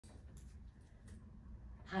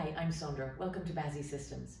Hi, I'm Sondra. Welcome to Bazzi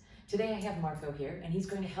Systems. Today I have Marco here, and he's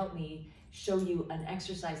going to help me show you an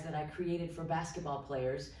exercise that I created for basketball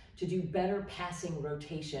players to do better passing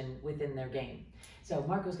rotation within their game. So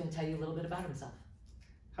Marco's going to tell you a little bit about himself.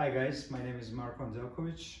 Hi guys, my name is Marko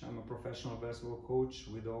Andelkovic. I'm a professional basketball coach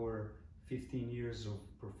with over 15 years of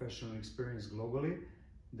professional experience globally.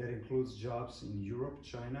 That includes jobs in Europe,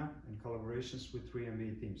 China, and collaborations with 3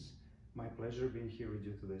 NBA teams. My pleasure being here with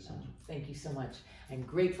you today, Sondra. Thank you so much. I'm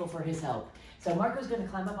grateful for his help. So Marco's going to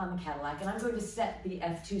climb up on the Cadillac, and I'm going to set the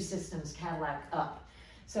F2 Systems Cadillac up.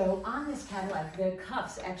 So on this Cadillac, the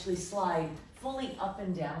cuffs actually slide fully up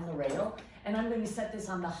and down the rail, and I'm going to set this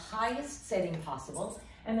on the highest setting possible,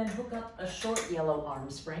 and then hook up a short yellow arm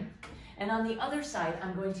spring. And on the other side,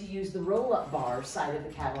 I'm going to use the roll-up bar side of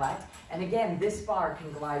the Cadillac, and again, this bar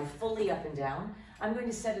can glide fully up and down. I'm going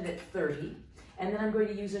to set it at 30. And then I'm going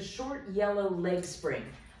to use a short yellow leg spring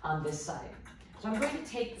on this side. So I'm going to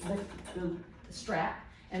take the strap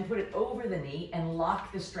and put it over the knee and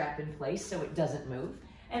lock the strap in place so it doesn't move.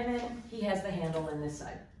 And then he has the handle in this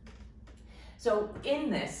side. So in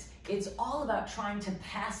this, it's all about trying to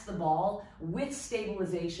pass the ball with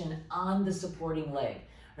stabilization on the supporting leg,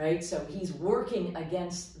 right? So he's working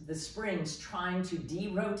against the springs, trying to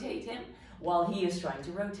de-rotate him while he is trying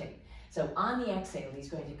to rotate. So on the exhale, he's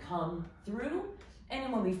going to come through, and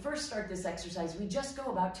then when we first start this exercise, we just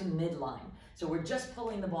go about to midline. So we're just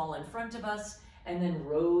pulling the ball in front of us and then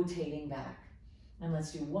rotating back. And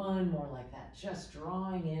let's do one more like that, just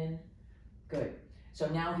drawing in. Good. So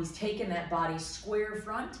now he's taken that body square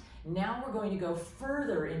front. Now we're going to go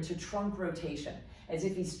further into trunk rotation, as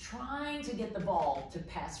if he's trying to get the ball to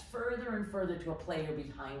pass further and further to a player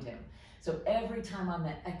behind him. So every time on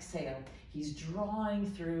that exhale, he's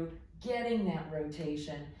drawing through, getting that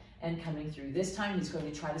rotation and coming through. This time he's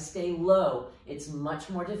going to try to stay low. It's much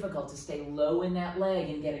more difficult to stay low in that leg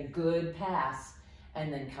and get a good pass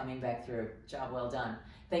and then coming back through. Job well done.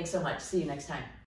 Thanks so much. See you next time.